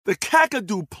The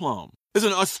Kakadu plum is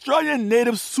an Australian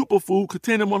native superfood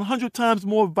containing 100 times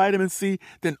more vitamin C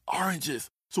than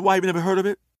oranges. So why have you never heard of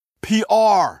it?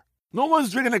 PR. No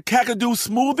one's drinking a Kakadu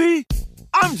smoothie?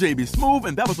 I'm JB Smoove,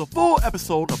 and that was a full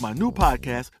episode of my new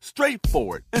podcast,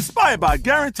 Straightforward, inspired by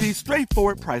guaranteed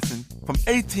straightforward pricing from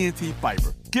AT&T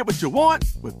Fiber. Get what you want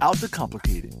without the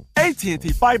complicated. AT&T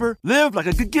Fiber, live like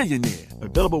a gigillionaire.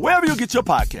 Available wherever you get your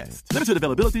podcasts. Limited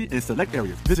availability in select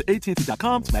areas. Visit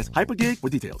AT&T.com/hypergig for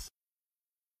details.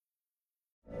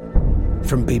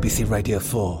 From BBC Radio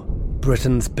 4,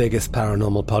 Britain's biggest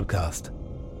paranormal podcast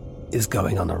is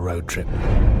going on a road trip.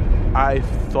 I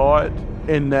thought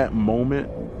in that moment,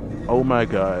 oh my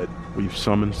God, we've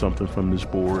summoned something from this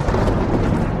board.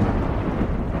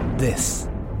 This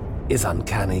is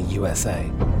Uncanny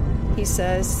USA. He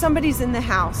says, somebody's in the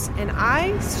house, and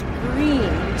I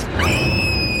screamed.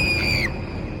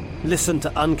 Listen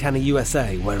to Uncanny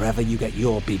USA wherever you get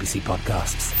your BBC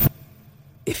podcasts,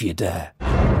 if you dare.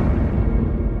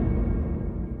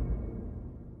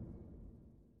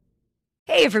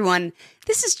 Hey everyone,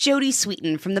 this is Jodie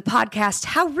Sweetin from the podcast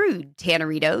How Rude,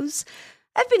 Tanneritos.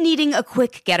 I've been needing a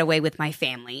quick getaway with my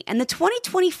family, and the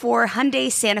 2024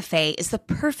 Hyundai Santa Fe is the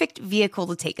perfect vehicle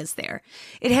to take us there.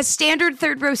 It has standard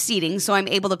third-row seating, so I'm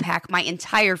able to pack my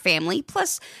entire family,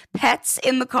 plus pets,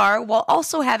 in the car, while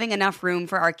also having enough room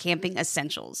for our camping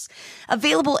essentials.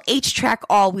 Available H-Track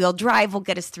all-wheel drive will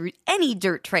get us through any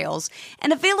dirt trails,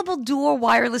 and available dual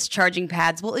wireless charging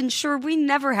pads will ensure we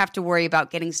never have to worry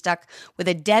about getting stuck with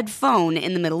a dead phone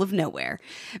in the middle of nowhere.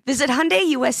 Visit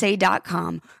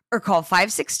HyundaiUSA.com or call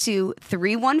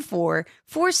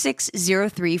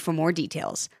 562-314-4603 for more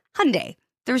details. Hyundai,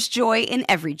 there's joy in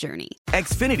every journey.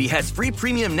 Xfinity has free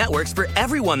premium networks for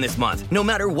everyone this month, no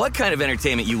matter what kind of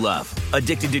entertainment you love.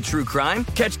 Addicted to true crime?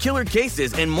 Catch killer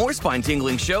cases and more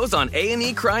spine-tingling shows on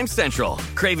A&E Crime Central.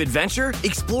 Crave adventure?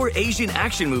 Explore Asian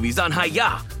action movies on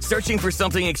Hi-YAH. Searching for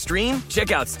something extreme?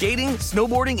 Check out skating,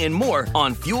 snowboarding, and more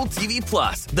on Fuel TV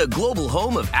Plus, the global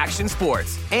home of action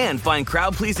sports. And find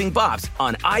crowd-pleasing bops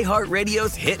on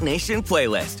iHeartRadio's Hit Nation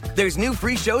playlist. There's new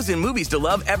free shows and movies to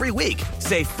love every week.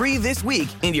 Say free this week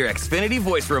in your Xfinity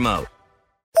voice remote.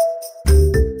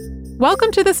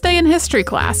 Welcome to This Day in History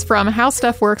class from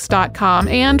HowStuffWorks.com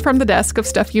and from the desk of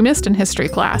Stuff You Missed in History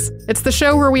class. It's the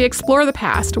show where we explore the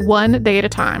past one day at a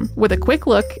time with a quick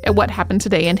look at what happened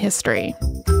today in history.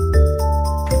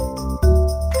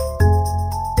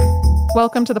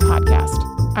 Welcome to the podcast.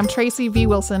 I'm Tracy V.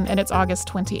 Wilson, and it's August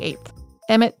 28th.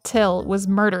 Emmett Till was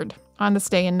murdered on this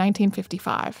day in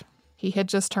 1955. He had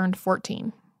just turned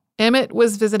 14. Emmett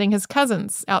was visiting his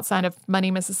cousins outside of Money,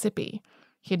 Mississippi.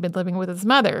 He had been living with his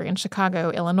mother in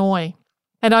Chicago, Illinois.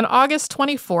 And on August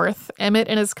 24th, Emmett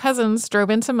and his cousins drove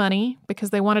into Money because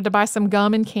they wanted to buy some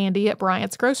gum and candy at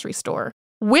Bryant's grocery store.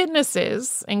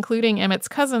 Witnesses, including Emmett's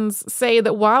cousins, say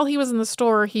that while he was in the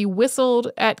store, he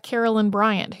whistled at Carolyn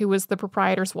Bryant, who was the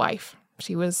proprietor's wife.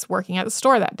 She was working at the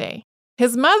store that day.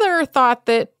 His mother thought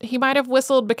that he might have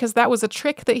whistled because that was a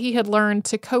trick that he had learned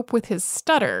to cope with his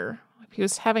stutter. If he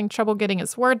was having trouble getting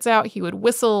his words out, he would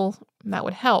whistle, and that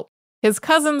would help. His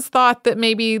cousins thought that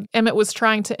maybe Emmett was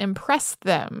trying to impress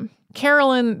them.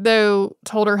 Carolyn, though,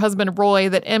 told her husband Roy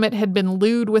that Emmett had been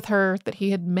lewd with her, that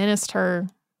he had menaced her,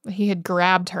 that he had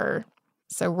grabbed her.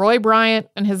 So Roy Bryant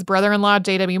and his brother-in-law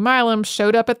J.W. Milam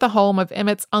showed up at the home of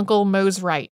Emmett's uncle Mose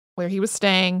Wright, where he was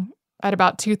staying at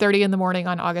about 2:30 in the morning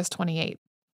on August 28th.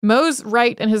 Mose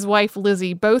Wright and his wife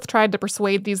Lizzie both tried to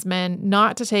persuade these men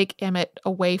not to take Emmett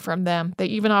away from them. They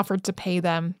even offered to pay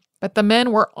them. But the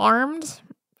men were armed,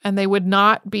 and they would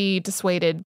not be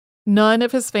dissuaded. None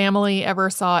of his family ever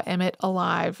saw Emmett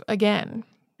alive again.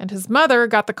 And his mother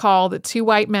got the call that two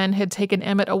white men had taken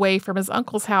Emmett away from his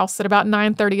uncle's house at about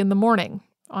 9:30 in the morning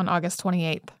on August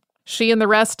 28th. She and the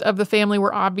rest of the family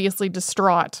were obviously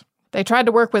distraught. They tried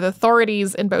to work with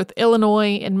authorities in both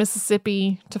Illinois and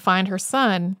Mississippi to find her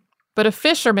son, but a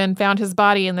fisherman found his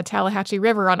body in the Tallahatchie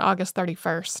River on August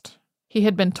 31st. He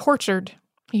had been tortured,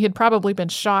 he had probably been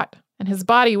shot, and his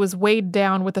body was weighed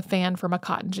down with a fan from a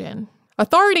cotton gin.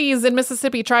 Authorities in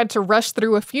Mississippi tried to rush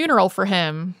through a funeral for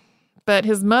him, but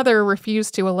his mother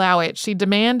refused to allow it. She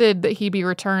demanded that he be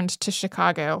returned to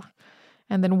Chicago.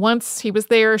 And then once he was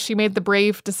there, she made the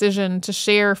brave decision to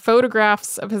share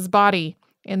photographs of his body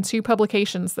in two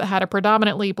publications that had a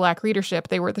predominantly black readership.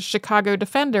 They were the Chicago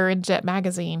Defender and Jet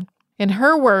Magazine. In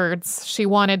her words, she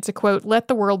wanted to, quote, let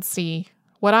the world see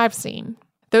what I've seen.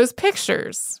 Those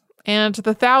pictures and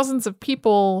the thousands of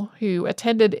people who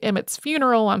attended Emmett's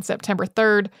funeral on September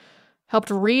 3rd helped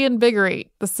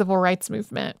reinvigorate the civil rights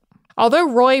movement.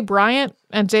 Although Roy Bryant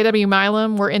and J.W.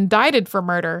 Milam were indicted for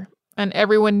murder, and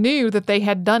everyone knew that they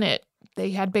had done it, They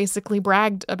had basically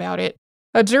bragged about it.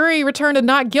 A jury returned a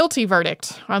not guilty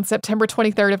verdict on September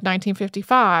 23rd of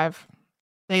 1955.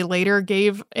 They later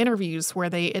gave interviews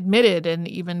where they admitted and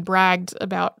even bragged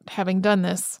about having done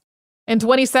this. In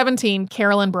 2017,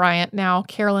 Carolyn Bryant, now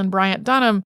Carolyn Bryant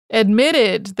Dunham,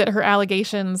 admitted that her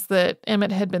allegations that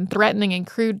Emmett had been threatening and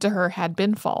crude to her had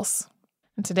been false.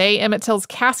 And today, Emmett Till's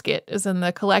casket is in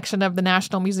the collection of the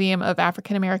National Museum of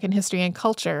African American History and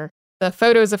Culture. The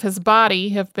photos of his body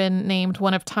have been named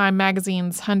one of Time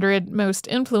magazine's 100 most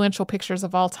influential pictures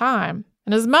of all time.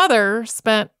 And his mother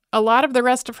spent a lot of the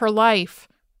rest of her life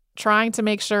trying to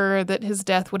make sure that his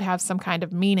death would have some kind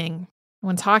of meaning.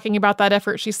 When talking about that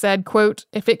effort, she said, quote,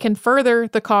 "If it can further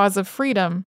the cause of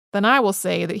freedom, then I will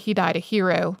say that he died a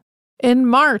hero." In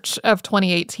March of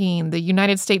 2018, the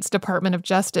United States Department of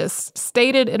Justice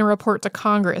stated in a report to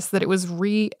Congress that it was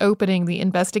reopening the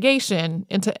investigation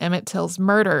into Emmett Till's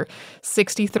murder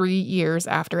 63 years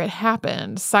after it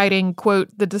happened, citing, quote,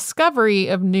 "the discovery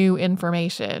of new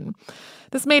information."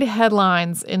 This made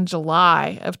headlines in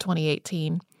July of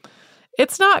 2018.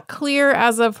 It's not clear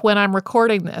as of when I'm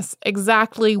recording this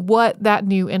exactly what that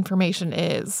new information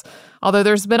is, although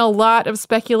there's been a lot of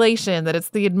speculation that it's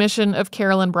the admission of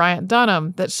Carolyn Bryant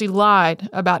Dunham that she lied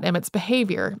about Emmett's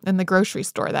behavior in the grocery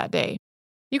store that day.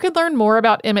 You can learn more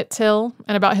about Emmett Till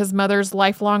and about his mother's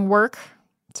lifelong work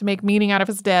to make meaning out of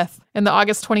his death in the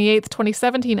August 28th,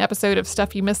 2017 episode of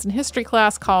Stuff You Missed in History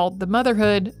Class called The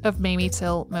Motherhood of Mamie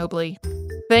Till Mobley.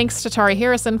 Thanks to Tari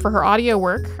Harrison for her audio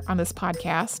work on this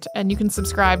podcast, and you can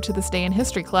subscribe to This Day in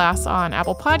History Class on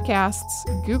Apple Podcasts,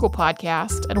 Google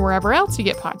Podcasts, and wherever else you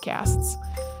get podcasts.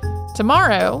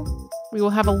 Tomorrow, we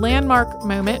will have a landmark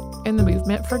moment in the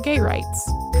movement for gay rights.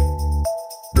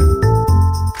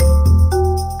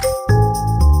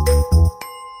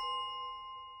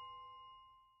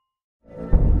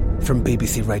 From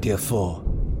BBC Radio 4,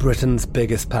 Britain's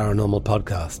biggest paranormal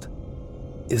podcast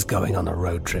is going on a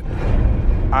road trip.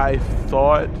 I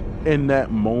thought in that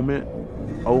moment,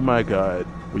 oh my God,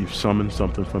 we've summoned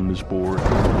something from this board.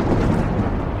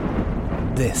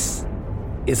 This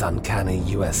is Uncanny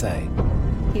USA.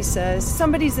 He says,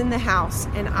 somebody's in the house,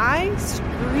 and I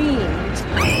screamed.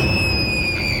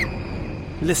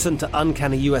 Listen to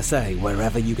Uncanny USA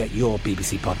wherever you get your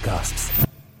BBC podcasts,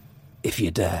 if you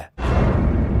dare.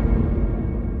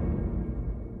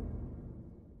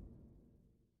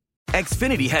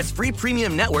 Xfinity has free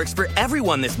premium networks for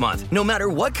everyone this month, no matter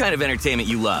what kind of entertainment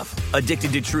you love.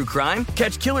 Addicted to true crime?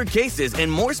 Catch killer cases and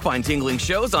more spine-tingling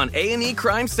shows on A&E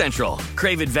Crime Central.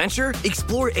 Crave adventure?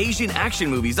 Explore Asian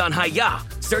action movies on Hi-YAH.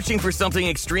 Searching for something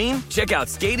extreme? Check out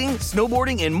skating,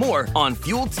 snowboarding, and more on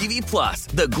Fuel TV Plus,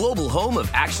 the global home of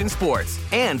action sports.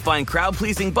 And find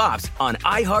crowd-pleasing bops on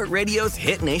iHeartRadio's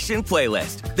Hit Nation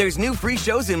playlist. There's new free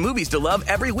shows and movies to love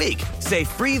every week. Say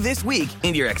free this week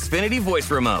in your Xfinity voice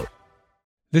remote.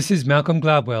 This is Malcolm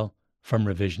Gladwell from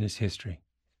Revisionist History.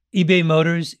 eBay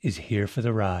Motors is here for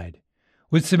the ride.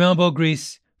 With some elbow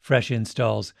grease, fresh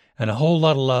installs, and a whole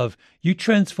lot of love, you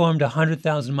transformed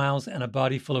 100,000 miles and a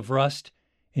body full of rust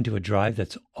into a drive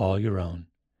that's all your own.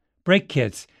 Brake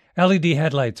kits, LED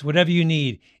headlights, whatever you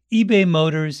need, eBay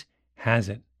Motors has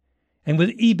it. And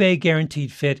with eBay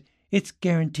Guaranteed Fit, it's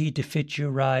guaranteed to fit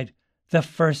your ride the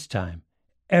first time,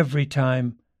 every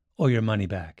time, or your money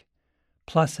back.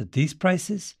 Plus, at these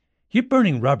prices, you're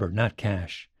burning rubber, not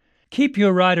cash. Keep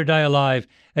your ride or die alive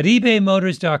at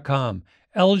ebaymotors.com.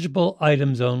 Eligible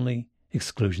items only.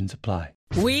 Exclusions apply.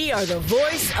 We are the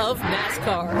voice of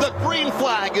NASCAR. The green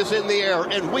flag is in the air,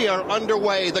 and we are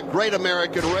underway. The Great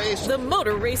American Race. The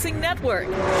Motor Racing Network.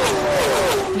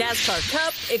 NASCAR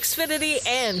Cup, Xfinity,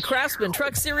 and Craftsman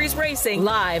Truck Series Racing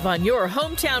live on your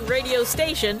hometown radio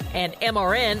station and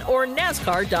MRN or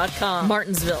NASCAR.com.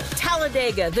 Martinsville,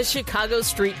 Talladega, the Chicago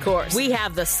Street Course. We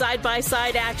have the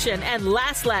side-by-side action and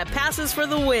last lap passes for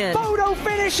the win. Photo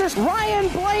finishes. Ryan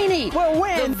Blaney will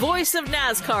win. The voice of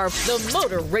NASCAR, the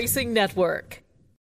Motor Racing Network.